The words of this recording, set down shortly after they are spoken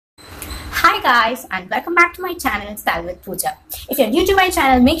Hi guys, and welcome back to my channel Style with Pooja. If you're new to my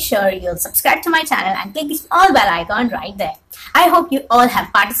channel, make sure you'll subscribe to my channel and click the small bell icon right there. I hope you all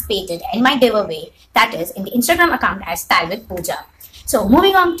have participated in my giveaway, that is in the Instagram account as Style with Pooja. So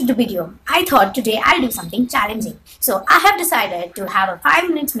moving on to the video, I thought today I'll do something challenging. So I have decided to have a 5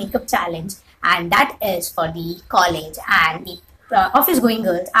 minutes makeup challenge, and that is for the college and the office going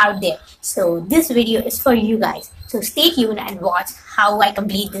girls out there. So this video is for you guys. So stay tuned and watch how I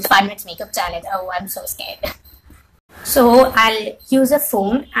complete this 5 minutes makeup challenge. Oh, I'm so scared. So I'll use a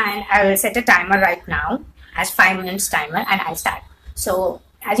phone and I will set a timer right now as 5 minutes timer, and I'll start. So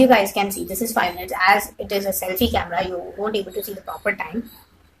as you guys can see, this is 5 minutes. As it is a selfie camera, you won't be able to see the proper time,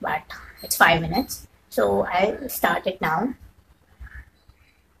 but it's 5 minutes. So I'll start it now.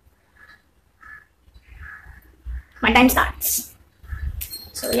 My time starts.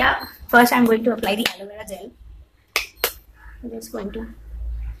 So yeah, first I'm going to apply the aloe vera gel. I'm just going to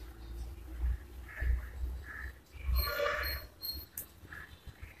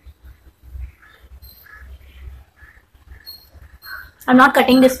I'm not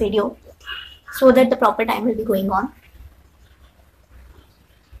cutting this video so that the proper time will be going on.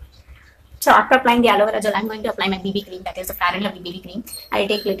 So after applying the aloe vera gel, I'm going to apply my BB cream, that is the Fair and Lovely BB cream. I'll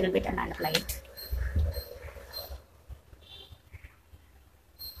take a little bit and I'll apply it.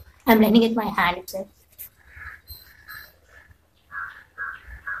 I'm blending it with my hand itself.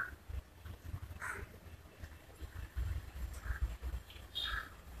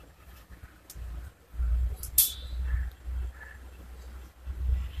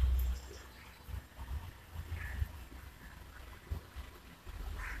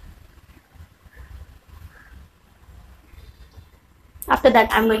 After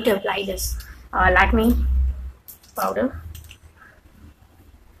that, I'm going to apply this Lakme powder.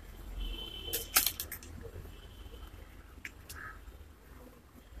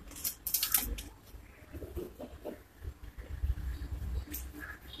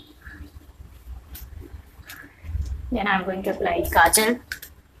 Then I'm going to apply kajal.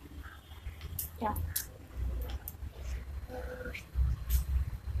 Yeah.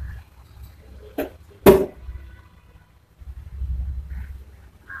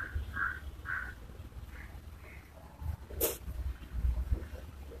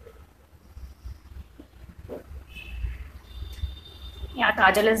 Yeah,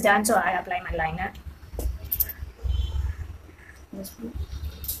 kajal is done, so I apply my liner. This one.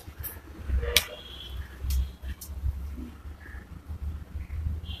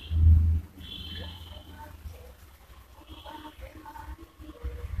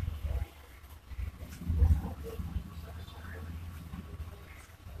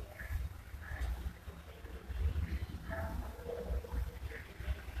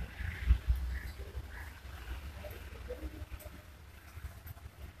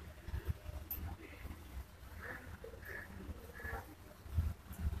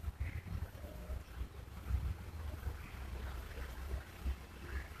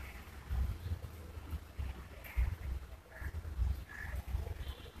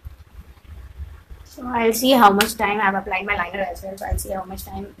 So I'll see how much time I've applied my liner as well. So I'll see how much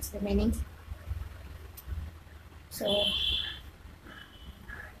time is remaining. So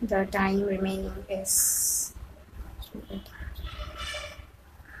the time remaining is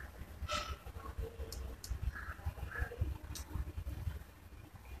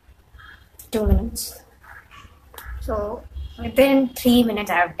 2 minutes. So within 3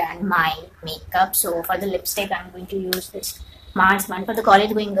 minutes I've done my makeup. So for the lipstick, I'm going to use this Mars one. For the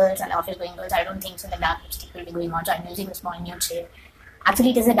college going girls and office going girls, I don't think so the dark lipstick will be going on, so I'm using a small nude shade. Actually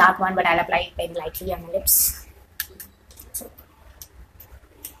it is a dark one, but I'll apply it very lightly on my lips.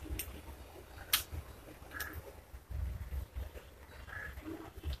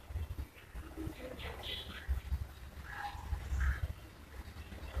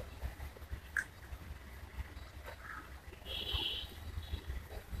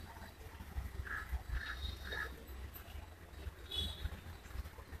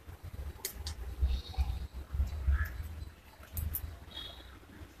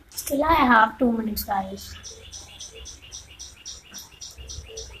 Still I have 2 minutes, guys.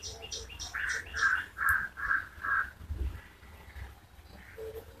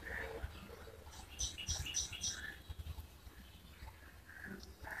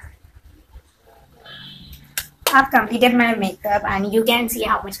 I've completed my makeup and you can see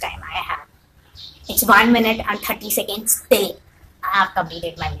how much time I have. It's 1 minute and 30 seconds till I have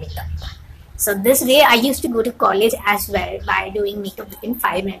completed my makeup. So this way I used to go to college as well by doing makeup within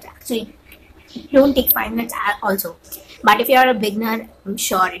 5 minutes. Actually, it don't take 5 minutes also. But if you are a beginner, I'm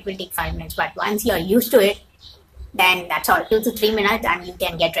sure it will take 5 minutes. But once you are used to it, Then that's all, 2 to 3 minutes, and you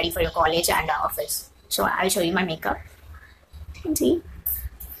can get ready for your college and office. So I'll show you my makeup. You can see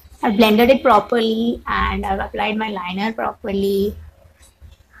I've blended it properly and I've applied my liner properly.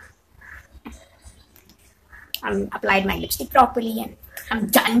 I've applied my lipstick properly, and I'm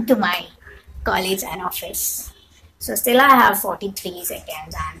done to my college and office. So still I have 43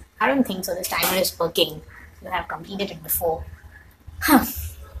 seconds, and I don't think so this timer is working. You have completed it before. Huh.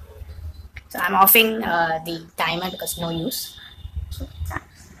 So I'm offing the timer because no use.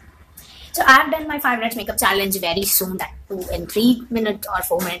 So I've done my 5 minutes makeup challenge very soon, that too in 3 minutes or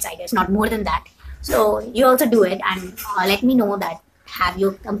 4 minutes, I guess, not more than that. So you also do it and let me know that have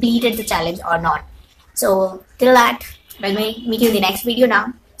you completed the challenge or not. So till that, we'll meet you in the next video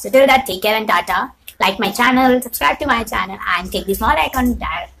now. So till that, take care and tata. Like my channel, subscribe to my channel, and click the small icon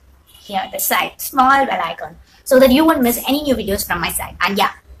there, here the side, small bell icon, so that you won't miss any new videos from my side. And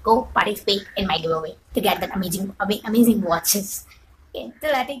yeah, go participate in my giveaway to get that amazing watches. Okay,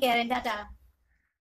 till that, take care and tata.